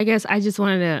I guess I just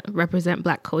wanted to represent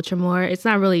Black culture more. It's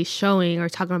not really showing or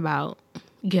talking about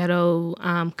ghetto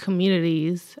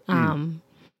communities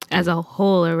as a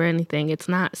whole or anything. It's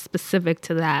not specific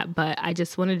to that, but I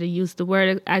just wanted to use the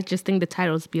word. I just think the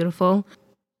title is beautiful.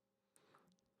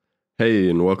 Hey,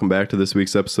 and welcome back to this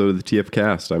week's episode of the TF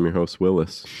Cast. I'm your host,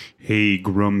 Willis. Hey,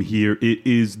 Grum here. It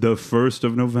is the 1st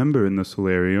of November in the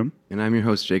solarium. And I'm your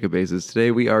host, Jacob Bazes. Today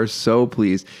we are so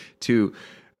pleased to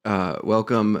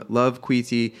welcome Love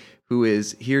Quetee, who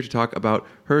is here to talk about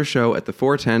her show at the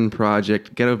 410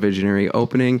 Project Ghetto Visionary,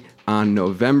 opening on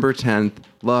November 10th.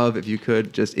 Love, if you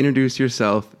could just introduce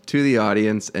yourself to the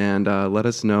audience and let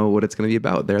us know what it's going to be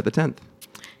about there at the 10th.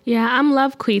 Yeah, I'm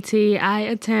Love Quetee. I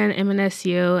attend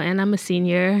MNSU, and I'm a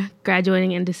senior,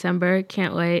 graduating in December.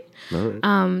 Can't wait. All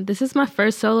right. This is my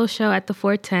first solo show at the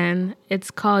 410.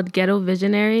 It's called Ghetto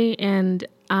Visionary, and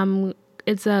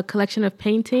it's a collection of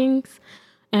paintings.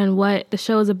 And what the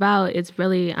show is about is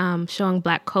really showing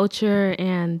Black culture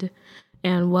and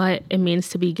what it means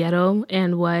to be ghetto,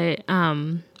 and what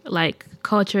like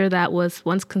culture that was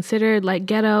once considered like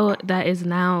ghetto that is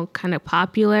now kind of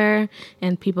popular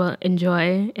and people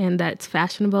enjoy and that's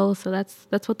fashionable. So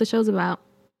that's what the show's about.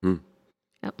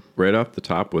 Yep. Right off the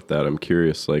top with that, I'm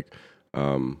curious, like,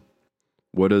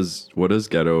 what does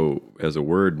ghetto as a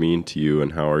word mean to you,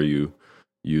 and how are you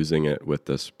using it with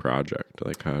this project?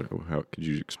 Like, how could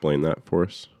you explain that for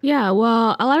us? Yeah,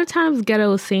 well, a lot of times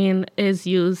ghetto scene is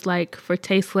used like for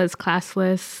tasteless,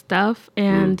 classless stuff,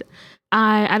 and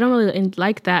I don't really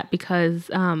like that because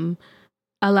a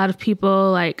lot of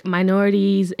people, like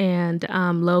minorities and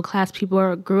low class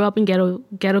people, grew up in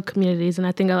ghetto communities, and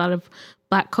I think a lot of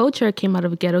Black culture came out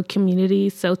of ghetto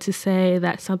communities. So to say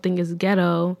that something is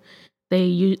ghetto,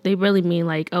 they really mean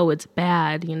like, oh, it's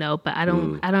bad, you know. But I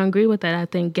don't agree with that. I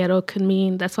think ghetto could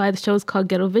mean, that's why the show is called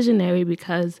Ghetto Visionary,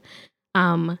 because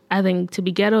I think to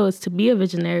be ghetto is to be a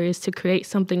visionary, is to create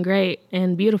something great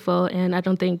and beautiful. And I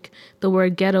don't think the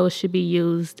word ghetto should be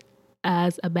used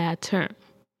as a bad term.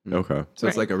 Okay. So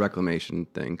it's like a reclamation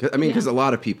thing. Because a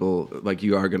lot of people, like,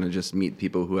 you are going to just meet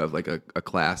people who have like a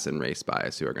class and race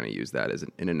bias who are going to use that as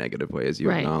in a negative way, as you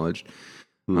acknowledged.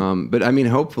 But I mean,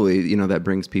 hopefully, you know, that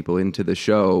brings people into the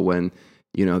show when,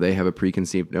 you know, they have a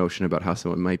preconceived notion about how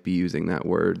someone might be using that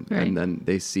word, and then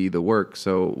they see the work.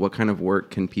 So what kind of work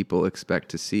can people expect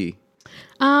to see?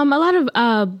 A lot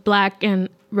of Black and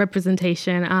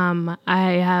representation.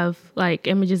 I have like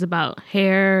images about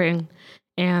hair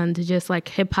and just like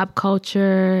hip hop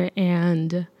culture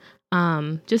and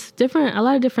just a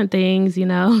lot of different things, you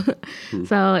know.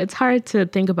 So it's hard to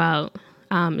think about.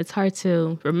 It's hard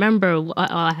to remember all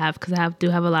I have because I do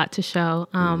have a lot to show.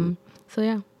 So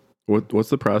yeah. What's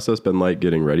the process been like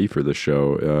getting ready for the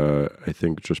show? I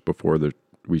think just before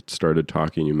we started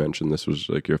talking, you mentioned this was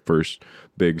like your first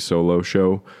big solo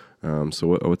show.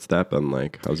 So what's that been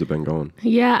like? How's it been going?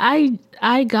 Yeah,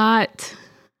 I got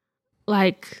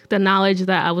like the knowledge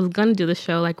that I was going to do the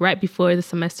show like right before the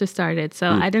semester started. So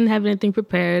I didn't have anything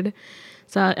prepared.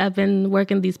 So I've been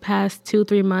working these past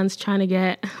 2-3 months trying to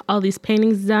get all these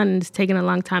paintings done, and it's taken a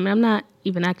long time. And I'm not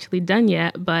even actually done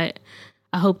yet, but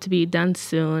I hope to be done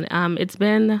soon. It's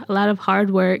been a lot of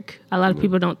hard work. A lot of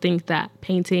people don't think that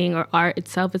painting or art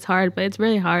itself is hard, but it's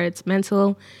really hard. It's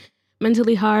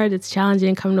mentally hard. It's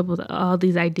challenging coming up with all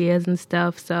these ideas and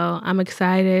stuff. So I'm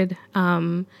excited.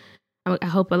 I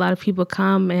hope a lot of people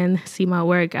come and see my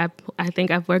work. I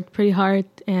think I've worked pretty hard,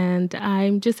 and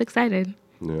I'm just excited.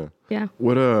 Yeah.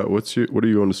 What are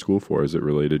you going to school for? Is it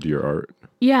related to your art?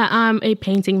 Yeah, I'm a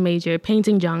painting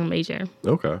genre major.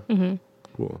 Okay.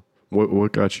 Cool.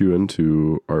 What got you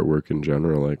into artwork in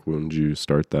general? Like, when did you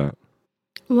start that?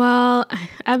 Well,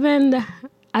 I think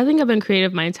I've been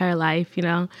creative my entire life, you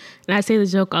know. And I say the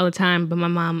joke all the time, but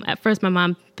at first my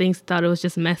mom thought it was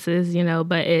just messes, you know,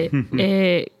 but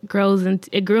it grew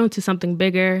into something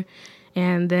bigger.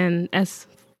 And then as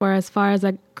far as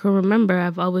I can remember,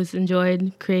 I've always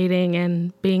enjoyed creating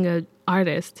and being an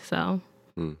artist. So.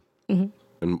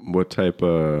 And what type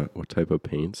of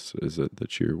paints is it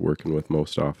that you're working with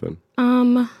most often?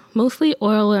 Mostly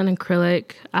oil and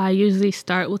acrylic. I usually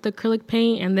start with acrylic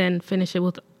paint and then finish it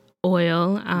with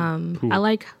oil. I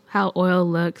like how oil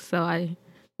looks, so I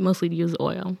mostly use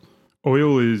oil.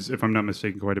 Oil is, if I'm not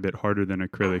mistaken, quite a bit harder than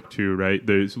acrylic too, right?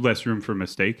 There's less room for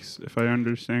mistakes, if I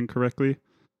understand correctly.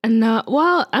 No,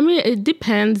 well, I mean, it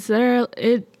depends.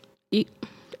 It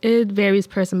varies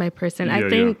person by person. I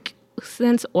think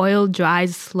since oil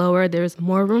dries slower, there's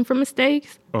more room for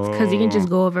mistakes because you can just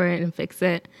go over it and fix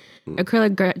it.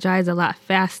 Acrylic dries a lot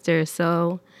faster,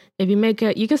 so if you make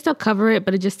it, you can still cover it,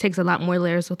 but it just takes a lot more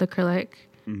layers with acrylic.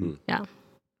 Yeah.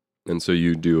 And so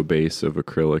you do a base of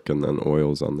acrylic and then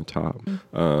oils on the top.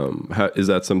 Is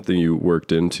that something you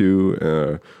worked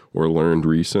into or learned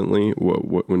recently?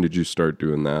 When did you start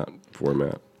doing that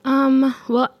format?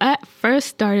 Well, I first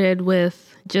started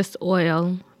with just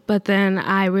oil, but then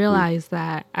I realized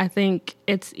that I think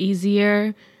it's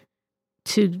easier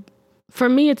for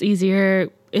me, it's easier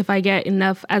if I get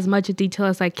as much detail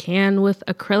as I can with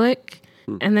acrylic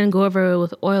and then go over it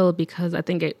with oil, because I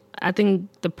think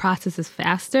the process is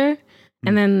faster.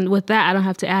 And then with that, I don't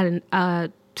have to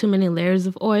add too many layers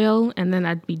of oil, and then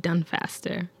I'd be done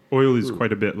faster. Oil is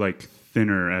quite a bit like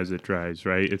thinner as it dries,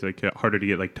 right? It's like harder to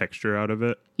get like texture out of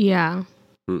it. Yeah.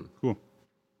 Cool.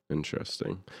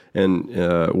 Interesting. And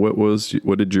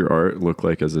what did your art look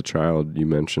like as a child? You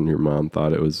mentioned your mom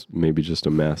thought it was maybe just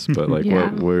a mess, but like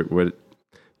what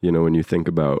when you think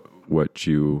about what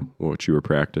you were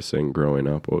practicing growing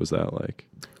up, what was that like?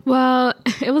 Well,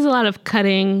 it was a lot of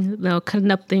cutting,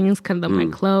 cutting up things, cutting up my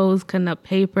clothes, cutting up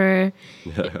paper.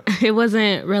 It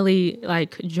wasn't really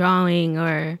like drawing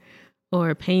or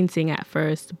painting at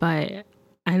first, but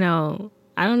I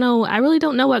don't know. I really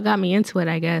don't know what got me into it,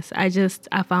 I guess.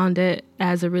 I found it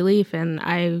as a relief, and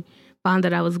I found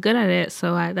that I was good at it.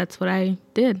 So that's what I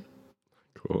did.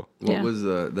 Cool. What was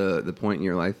the point in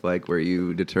your life like where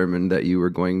you determined that you were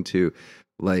going to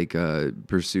like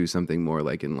pursue something more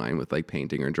like in line with like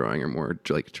painting or drawing or more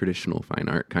like traditional fine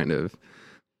art kind of?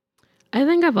 I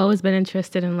think I've always been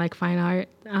interested in like fine art.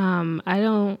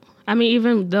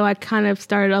 Even though I kind of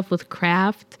started off with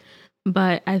craft,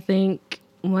 but I think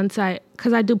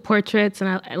because I do portraits and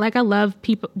I love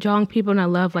drawing people, and I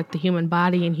love like the human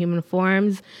body and human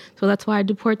forms. So that's why I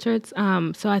do portraits.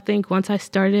 So I think once I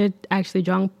started actually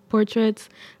drawing portraits,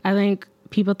 I think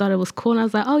people thought it was cool. And I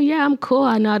was like, oh yeah, I'm cool.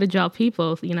 I know how to draw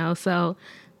people, so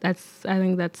I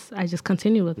just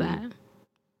continue with that.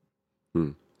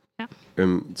 Yeah.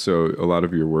 And so a lot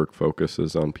of your work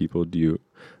focuses on people. Do you,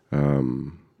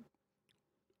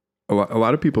 a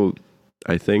lot of people,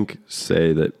 I think,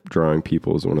 say that drawing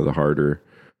people is one of the harder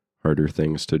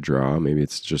things to draw. Maybe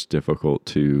it's just difficult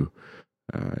to,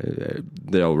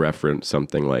 they'll reference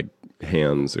something like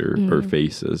hands or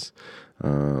faces.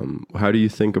 How do you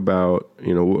think about,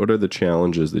 what are the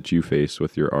challenges that you face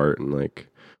with your art, and like,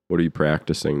 what are you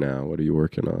practicing now? What are you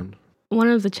working on? One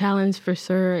of the challenges for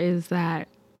sure is that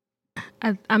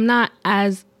I'm not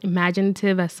as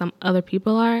imaginative as some other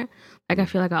people are. Like, I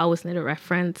feel like I always need a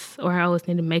reference, or I always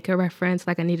need to make a reference.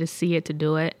 Like, I need to see it to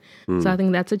do it. So I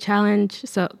think that's a challenge.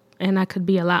 And I could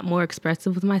be a lot more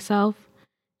expressive with myself.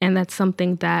 And that's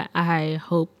something that I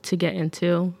hope to get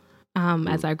into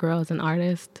as I grow as an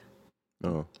artist.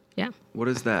 Oh, yeah. What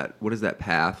does that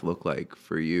path look like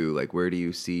for you? Like, where do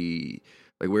you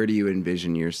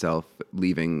envision yourself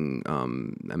leaving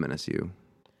MNSU?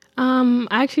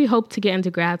 I actually hope to get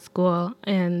into grad school,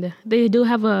 and they do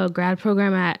have a grad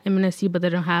program at MNSU, but they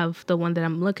don't have the one that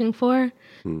I'm looking for.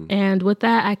 And with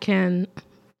that, I can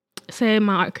say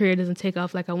my art career doesn't take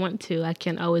off like I want to. I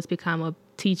can always become a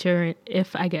teacher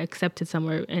if I get accepted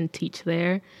somewhere and teach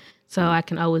there. So I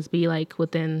can always be like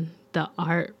within the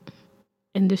art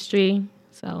industry.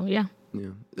 So yeah.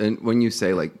 And when you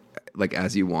say like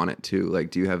as you want it to,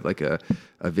 like, do you have like a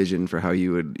vision for how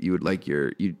you would like you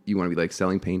want to be like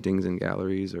selling paintings in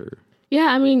galleries? Or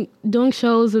yeah, doing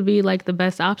shows would be like the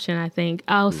best option, I think.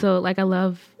 I also I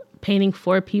love painting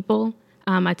for people.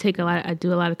 I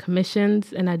do a lot of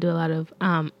commissions, and I do a lot of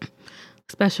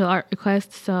special art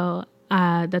requests. So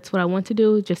that's what I want to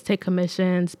do. Just take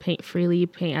commissions, paint freely,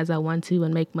 paint as I want to,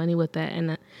 and make money with that.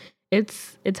 And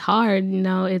it's hard,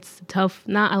 it's tough.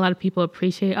 Not a lot of people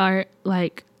appreciate art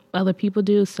like other people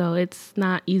do, so it's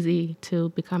not easy to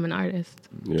become an artist.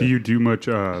 Yeah. Do you do much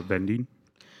vending?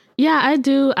 Yeah, I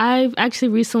do. I've actually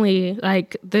recently,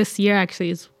 like this year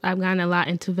actually, I've gotten a lot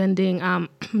into vending. I'm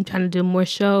trying to do more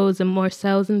shows and more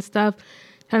sales and stuff,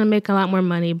 trying to make a lot more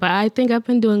money. But I think I've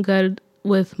been doing good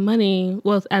with money,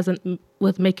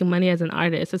 with making money as an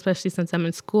artist, especially since I'm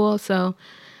in school. So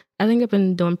I think I've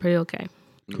been doing pretty okay.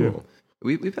 Cool.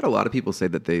 We've had a lot of people say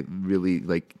that they really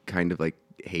kind of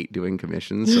hate doing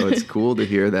commissions, so it's cool to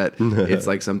hear that it's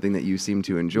like something that you seem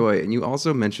to enjoy. And you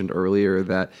also mentioned earlier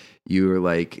that you were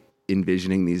like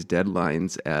envisioning these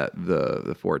deadlines at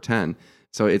the 410.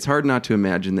 So it's hard not to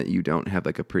imagine that you don't have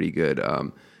like a pretty good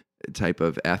type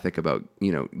of ethic about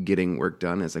getting work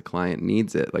done as a client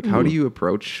needs it. Like, how do you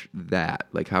approach that?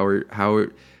 Like, how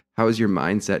is your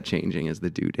mindset changing as the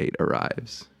due date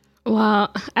arrives?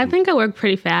 Well, I think I work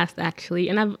pretty fast actually,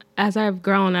 and as I've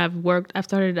grown, I've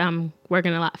started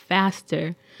working a lot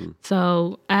faster.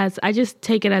 So as I just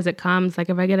take it as it comes.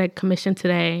 Like, if I get a commission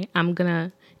today,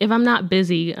 if I'm not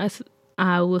busy,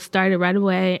 I will start it right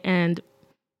away and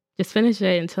just finish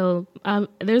it until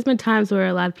there's been times where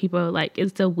a lot of people are like,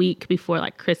 it's a week before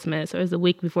like Christmas or it's a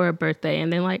week before a birthday,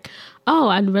 and they're like, oh,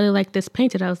 I'd really like this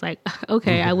painted. I was like,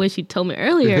 okay, I wish you told me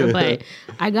earlier, but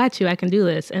I got you, I can do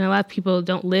this. And a lot of people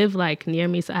don't live like near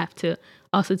me, so I have to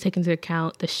also take into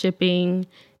account the shipping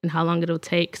and how long it'll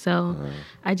take. So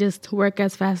I just work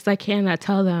as fast as I can. I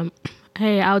tell them,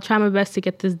 hey, I'll try my best to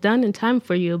get this done in time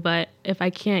for you, but if I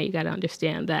can't, you got to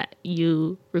understand that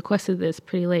you requested this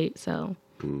pretty late. So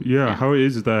yeah. How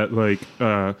is that like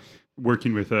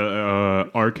working with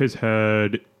ARC has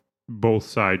had both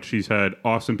sides. She's had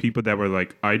awesome people that were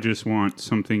like, I just want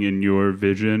something in your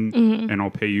vision and I'll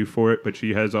pay you for it. But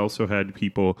she has also had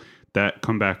people that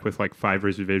come back with like 5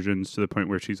 revisions to the point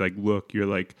where she's like, look, you're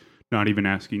like not even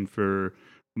asking for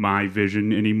my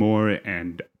vision anymore.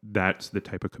 And that's the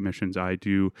type of commissions I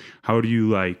do. How do you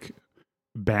like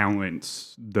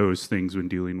balance those things when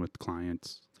dealing with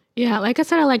clients? Yeah, like I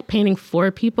said, I like painting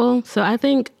for people. So I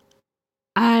think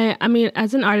I mean,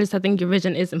 as an artist, I think your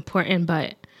vision is important.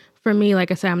 But for me,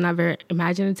 like I said, I'm not very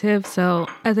imaginative. So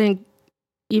I think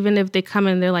even if they come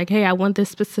in, they're like, hey, I want this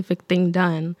specific thing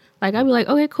done. Like, I'd be like,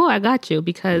 okay, cool, I got you,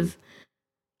 because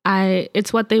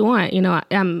it's what they want. You know,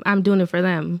 I'm doing it for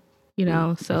them, you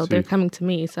know, so they're coming to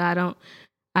me. So it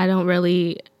doesn't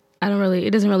really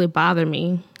bother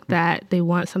me that they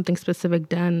want something specific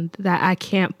done that I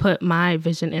can't put my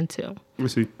vision into. I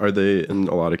see. Are they, in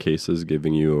a lot of cases,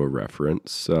 giving you a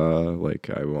reference? Like,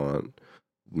 I want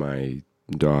my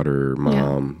daughter,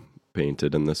 mom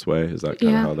painted in this way? Is that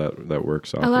kind of how that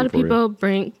works? A lot of people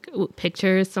bring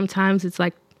pictures. Sometimes it's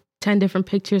like 10 different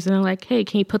pictures, and they're like, hey,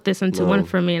 can you put this into one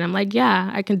for me? And I'm like,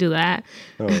 yeah, I can do that.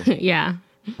 Yeah.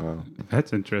 Wow.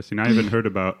 That's interesting. I haven't heard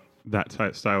about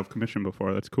that style of commission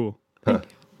before. That's cool.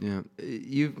 Yeah,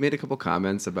 you've made a couple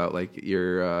comments about like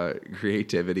your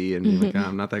creativity and being like,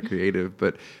 I'm not that creative.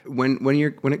 But when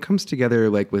it comes together,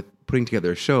 like with putting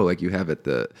together a show, like you have at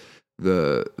the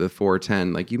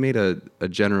 410, like you made a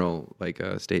general like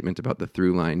a statement about the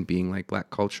through line being like Black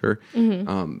culture.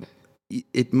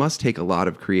 It must take a lot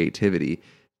of creativity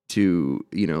to,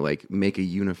 you know, like make a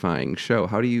unifying show.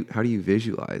 How do you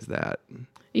visualize that?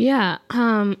 Yeah.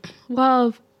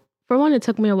 Well, for one, it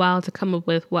took me a while to come up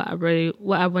with what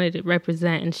I wanted to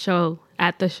represent and show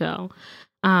at the show.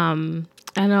 I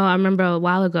know I remember a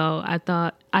while ago, I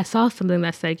thought I saw something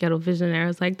that said Ghetto Visionary. I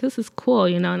was like, this is cool,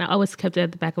 you know, and I always kept it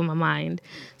at the back of my mind.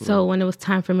 So when it was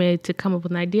time for me to come up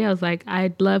with an idea, I was like,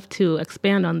 I'd love to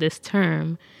expand on this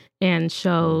term and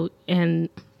show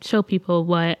people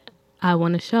what I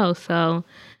want to show. So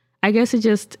I guess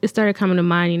it started coming to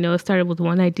mind, you know, it started with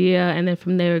one idea and then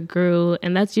from there it grew.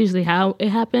 And that's usually how it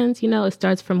happens. You know, it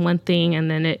starts from one thing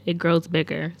and then it grows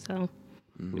bigger. So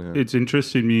it's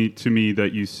interesting to me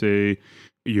that you say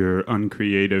you're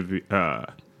uncreative. I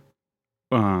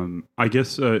guess,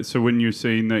 so when you're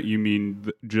saying that, you mean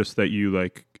just that you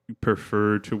like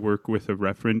prefer to work with a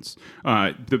reference.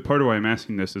 The part of why I'm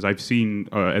asking this is I've seen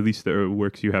at least the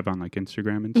works you have on like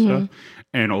Instagram and stuff.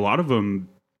 And a lot of them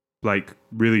like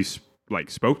really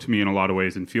like spoke to me in a lot of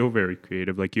ways and feel very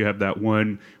creative. Like you have that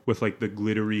one with like the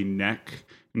glittery neck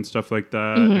and stuff like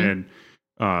that. And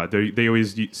they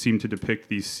always seem to depict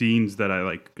these scenes that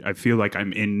I feel like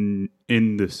I'm in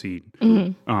the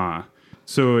scene.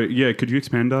 So yeah, could you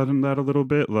expand on that a little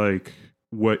bit? Like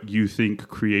what you think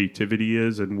creativity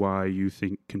is and why you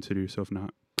consider yourself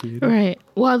not creative? Right.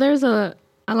 Well, there's a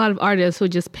lot of artists who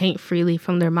just paint freely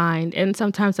from their mind. And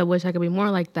sometimes I wish I could be more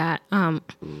like that.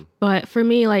 But for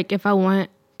me, like if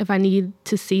I need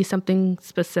to see something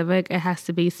specific, it has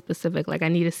to be specific. Like I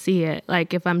need to see it.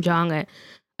 Like if I'm drawing a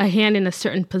hand in a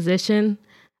certain position,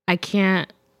 I can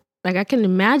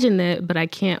imagine it, but I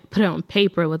can't put it on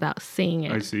paper without seeing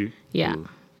it. I see. Yeah.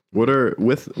 What are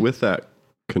with that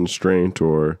constraint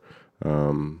or I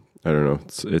don't know,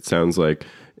 it sounds like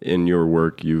in your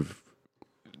work you've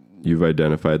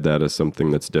identified that as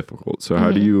something that's difficult. So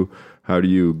how do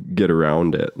you get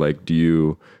around it? Like, do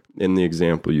you, in the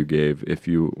example you gave, if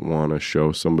you want to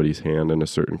show somebody's hand in a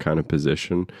certain kind of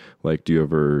position, like, do you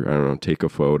ever, I don't know, take a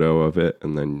photo of it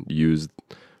and then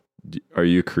are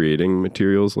you creating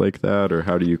materials like that, or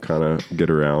how do you kind of get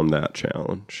around that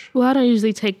challenge? Well, I don't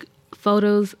usually take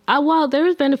photos. Well,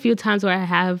 there's been a few times where I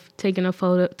have taken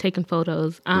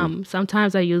photos.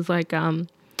 Sometimes I use like,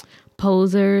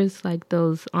 posers, like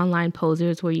those online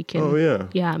posers where you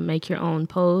can make your own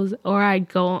pose, or I'd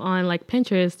go on like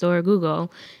Pinterest or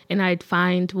Google and I'd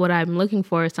find what I'm looking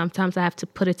for. Sometimes I have to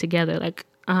put it together, like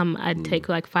I'd take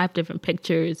like 5 different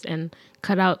pictures and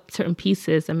cut out certain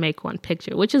pieces and make one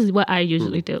picture, which is what I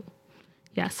usually do.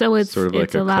 Yeah, so it's sort of like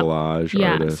it's a lot, collage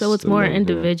yeah, artist. so it's more then,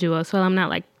 individual. So I'm not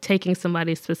like taking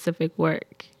somebody's specific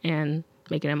work and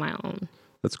making it my own.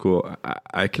 That's cool.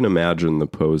 I can imagine the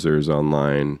posers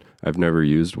online. I've never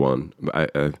used one.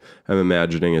 I'm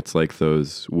imagining it's like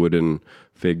those wooden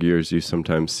figures you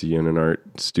sometimes see in an art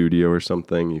studio or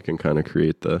something. You can kind of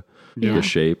create the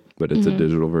shape, but it's a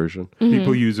digital version.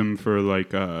 People use them for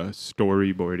like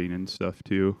storyboarding and stuff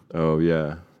too. Oh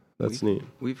yeah, that's neat.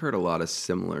 We've heard a lot of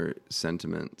similar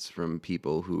sentiments from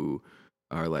people who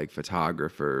are like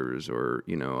photographers or,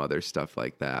 other stuff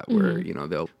like that, where,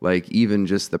 they'll like even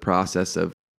just the process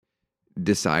of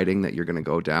deciding that you're going to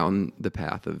go down the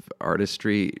path of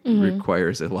artistry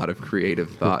requires a lot of creative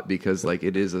thought, because like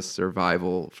it is a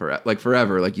survival for like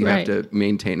forever. Like you have to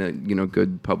maintain a,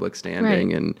 good public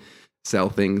standing and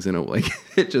sell things in a like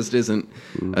it just isn't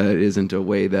a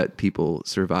way that people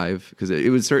survive, because it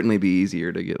would certainly be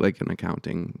easier to get like an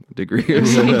accounting degree or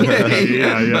something.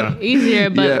 yeah.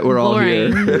 Easier, but we're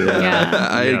boring. all here. Yeah.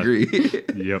 I agree.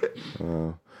 Yep.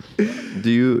 Do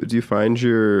you find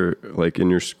like in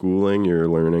your schooling you're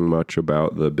learning much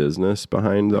about the business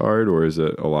behind the art, or is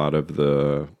it a lot of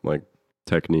the like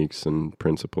techniques and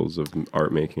principles of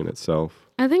art making itself?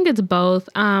 I think it's both.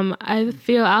 I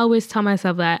always tell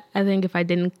myself that I think if I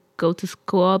didn't go to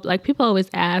school, like people always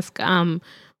ask,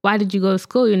 why did you go to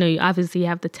school? You obviously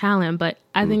have the talent, but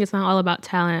I think it's not all about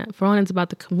talent. For one, it's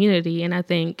about the community. And I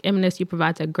think MNSU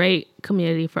provides a great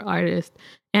community for artists.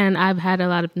 And I've had a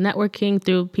lot of networking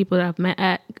through people that I've met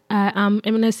at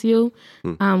MNSU.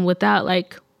 Without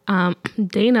like,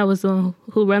 Dana was the one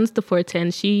who runs the 410.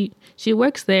 She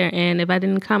works there. And if I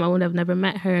didn't come, I would have never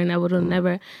met her, and I would have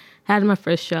never had my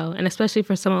first show. And especially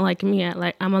for someone like me,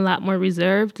 I'm a lot more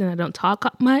reserved and I don't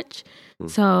talk much.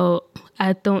 So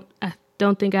I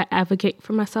don't think I advocate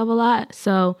for myself a lot.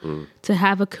 So to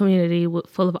have a community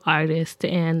full of artists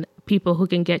and people who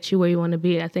can get you where you want to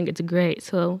be, I think it's great.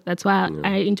 So that's why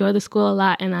I enjoy the school a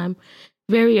lot, and I'm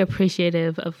very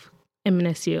appreciative of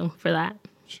MNSU for that.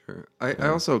 Sure. I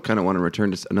also kind of want to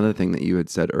return to another thing that you had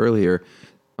said earlier,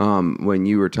 when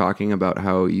you were talking about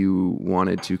how you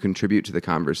wanted to contribute to the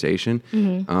conversation,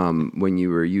 when you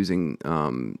were using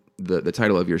the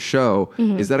title of your show.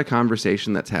 Is that a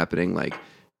conversation that's happening like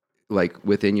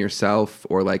within yourself,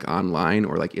 or like online,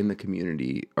 or like in the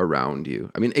community around you?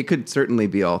 I mean, it could certainly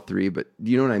be all three, but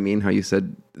do you know what I mean? How you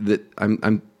said that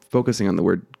I'm focusing on the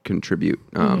word contribute,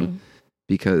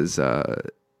 because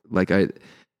like I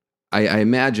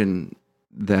imagine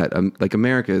that like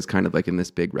America is kind of like in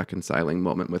this big reconciling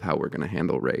moment with how we're going to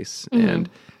handle race. And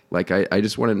like, I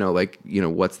just want to know, like,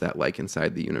 what's that like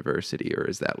inside the university, or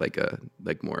is that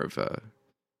like more of a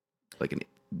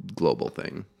global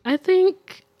thing? I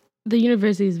think the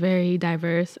university is very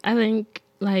diverse. I think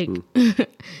like this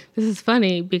is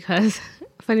funny because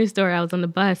funny story, I was on the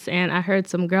bus and I heard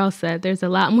some girl said there's a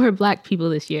lot more black people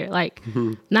this year, like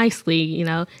nicely,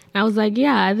 and I was like,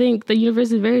 yeah, I think the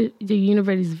university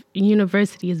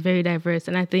is very diverse,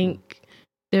 and I think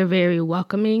they're very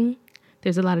welcoming.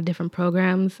 There's a lot of different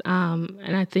programs,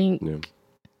 and I think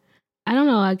I don't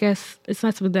know, I guess it's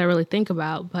not something that I really think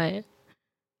about, but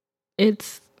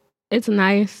it's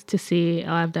nice to see a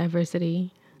lot of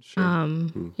diversity. Sure.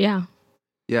 Yeah.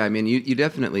 I mean, you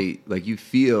definitely like you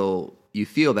feel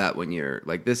that when you're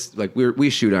like this, like we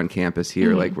shoot on campus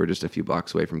here, like we're just a few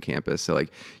blocks away from campus, so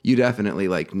like you definitely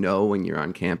like know when you're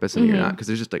on campus and you're not, because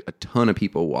there's just like a ton of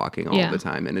people walking all the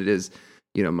time, and it is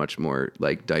much more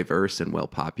like diverse and well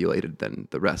populated than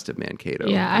the rest of Mankato.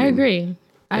 Yeah, I agree.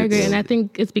 And I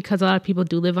think it's because a lot of people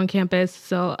do live on campus,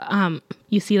 so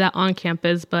you see that on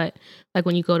campus, but like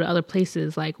when you go to other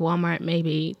places like Walmart,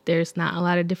 maybe there's not a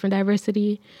lot of different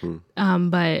diversity.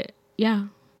 But yeah.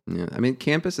 Yeah, I mean,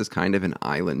 campus is kind of an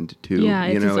island too. Yeah,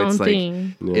 it's its own it's like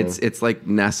thing. It's like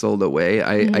nestled away.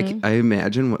 I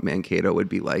imagine what Mankato would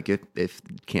be like if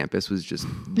campus was just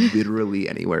literally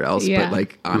anywhere else, but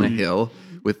like on a hill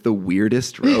with the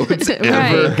weirdest roads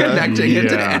ever connecting it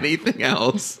to anything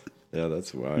else. Yeah,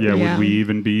 that's why. Yeah, would we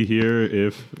even be here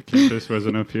if campus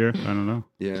wasn't up here? I don't know.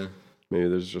 Yeah, maybe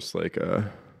there's just like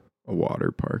a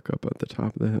water park up at the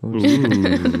top of the hill.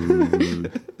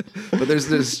 But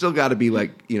there's still got to be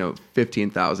like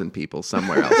 15,000 people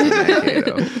somewhere else in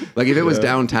Mankato. Like if it was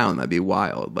downtown, that'd be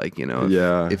wild. Like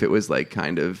if it was like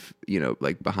kind of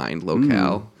like behind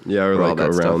locale. Yeah, or like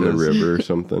around the river or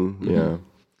something. Yeah,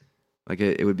 like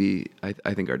it would be.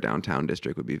 I think our downtown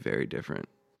district would be very different.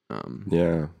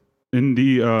 Yeah. In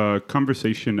the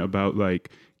conversation about like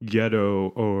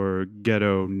ghetto or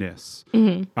ghetto-ness,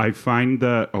 I find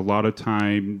that a lot of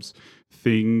times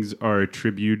things are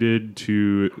attributed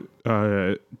to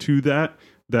that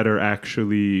that are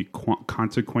actually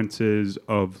consequences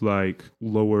of like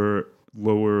lower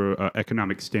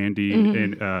economic standing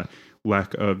and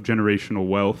lack of generational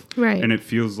wealth. Right. And it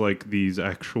feels like these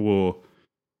actual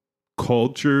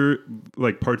culture,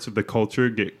 like parts of the culture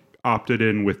get opted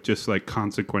in with just like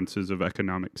consequences of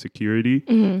economic security.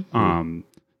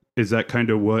 Is that kind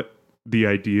of what the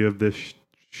idea of this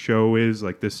show is?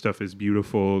 Like, this stuff is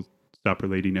beautiful, stop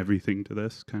relating everything to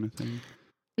this kind of thing?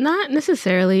 Not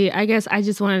necessarily. I guess I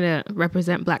just wanted to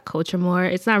represent Black culture more.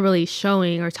 It's not really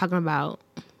showing or talking about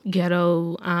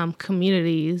ghetto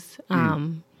communities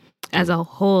as a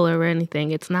whole or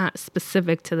anything. It's not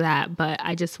specific to that, but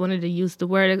I just wanted to use the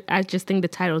word. I just think the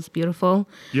title is beautiful.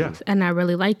 Yeah. And I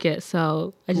really like it.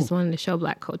 So I just wanted to show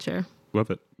Black culture.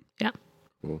 Love it. Yeah.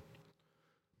 Cool.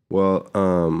 Well,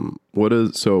 what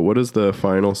does the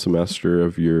final semester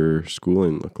of your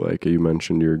schooling look like? You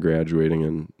mentioned you're graduating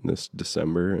in this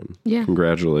December, and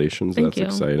congratulations. Thank you.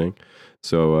 Exciting.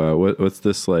 So, what's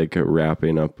this like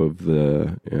wrapping up of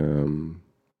the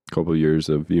couple years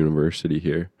of university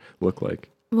here look like?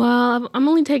 Well, I'm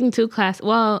only taking 2 classes.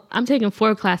 Well, I'm taking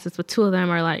 4 classes, but 2 of them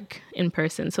are like in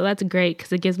person. So that's great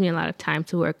because it gives me a lot of time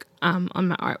to work on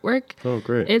my artwork. Oh,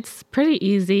 great. It's pretty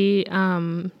easy.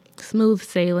 Smooth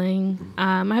sailing.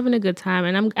 I'm having a good time,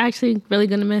 and I'm actually really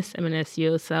going to miss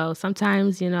MNSU. So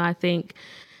sometimes, I think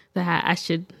that I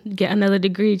should get another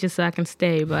degree just so I can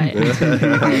stay, but I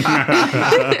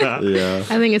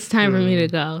think it's time for me to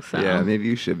go. So yeah, maybe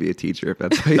you should be a teacher if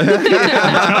that's what you like.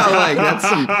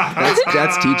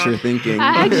 That's teacher thinking.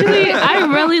 I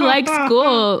really like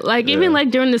school. Like even like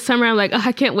during the summer, I'm like, oh,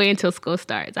 I can't wait until school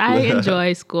starts. I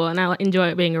enjoy school and I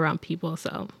enjoy being around people.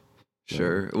 So.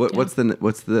 Sure. What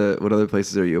other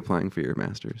places are you applying for your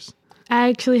master's? I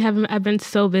actually haven't. I've been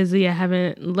so busy. I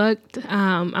haven't looked.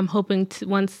 I'm hoping to,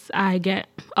 once I get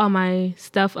all my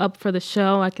stuff up for the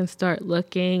show, I can start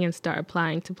looking and start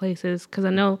applying to places because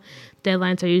I know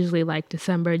deadlines are usually like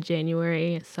December,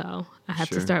 January. So I have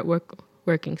to start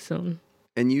working soon.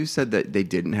 And you said that they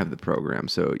didn't have the program,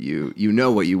 so you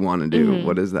know what you want to do. Mm-hmm.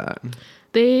 What is that?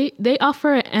 They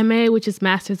offer an MA, which is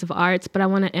Masters of Arts, but I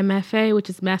want an MFA, which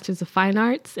is Masters of Fine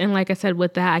Arts. And like I said,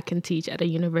 with that, I can teach at a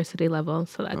university level.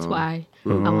 So that's why I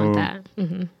want that.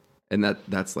 Mm-hmm. And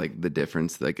that's like the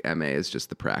difference. Like MA is just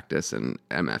the practice and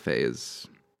MFA is...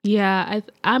 Yeah,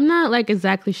 I'm not like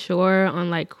exactly sure on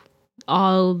like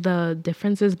all the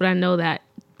differences, but I know that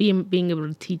being able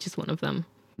to teach is one of them.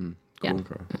 Cool. Yeah.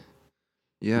 Okay.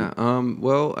 Yeah.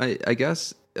 Well, I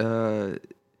guess...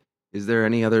 is there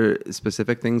any other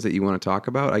specific things that you want to talk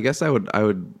about? I guess I would, I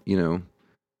don't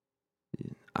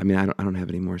have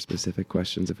any more specific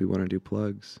questions if we want to do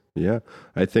plugs. Yeah.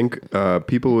 I think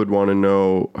people would want to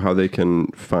know how they can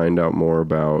find out more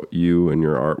about you and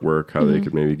your artwork, how they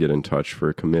could maybe get in touch for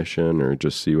a commission or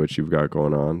just see what you've got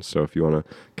going on. So if you want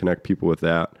to connect people with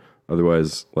that,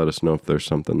 otherwise let us know if there's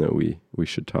something that we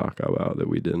should talk about that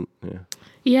we didn't. Yeah.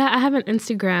 Yeah, I have an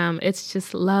Instagram. It's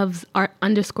just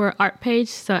loves_art page.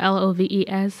 So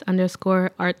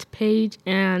LOVES_art page.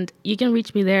 And you can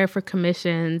reach me there for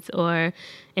commissions or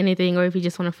anything. Or if you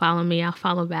just want to follow me, I'll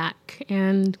follow back.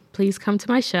 And please come to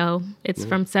my show. It's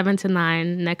from 7 to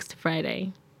 9 next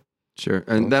Friday. Sure.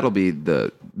 And that'll be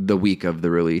the week of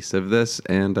the release of this.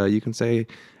 And you can say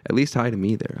at least hi to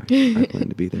me there. I plan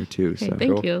to be there too. Okay, so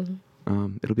thank you.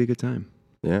 It'll be a good time.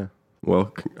 Yeah.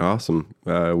 Well, awesome.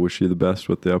 I wish you the best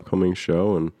with the upcoming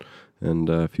show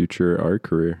and future art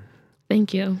career.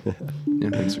 Thank you. Yeah,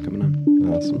 thanks for coming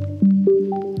on. Awesome.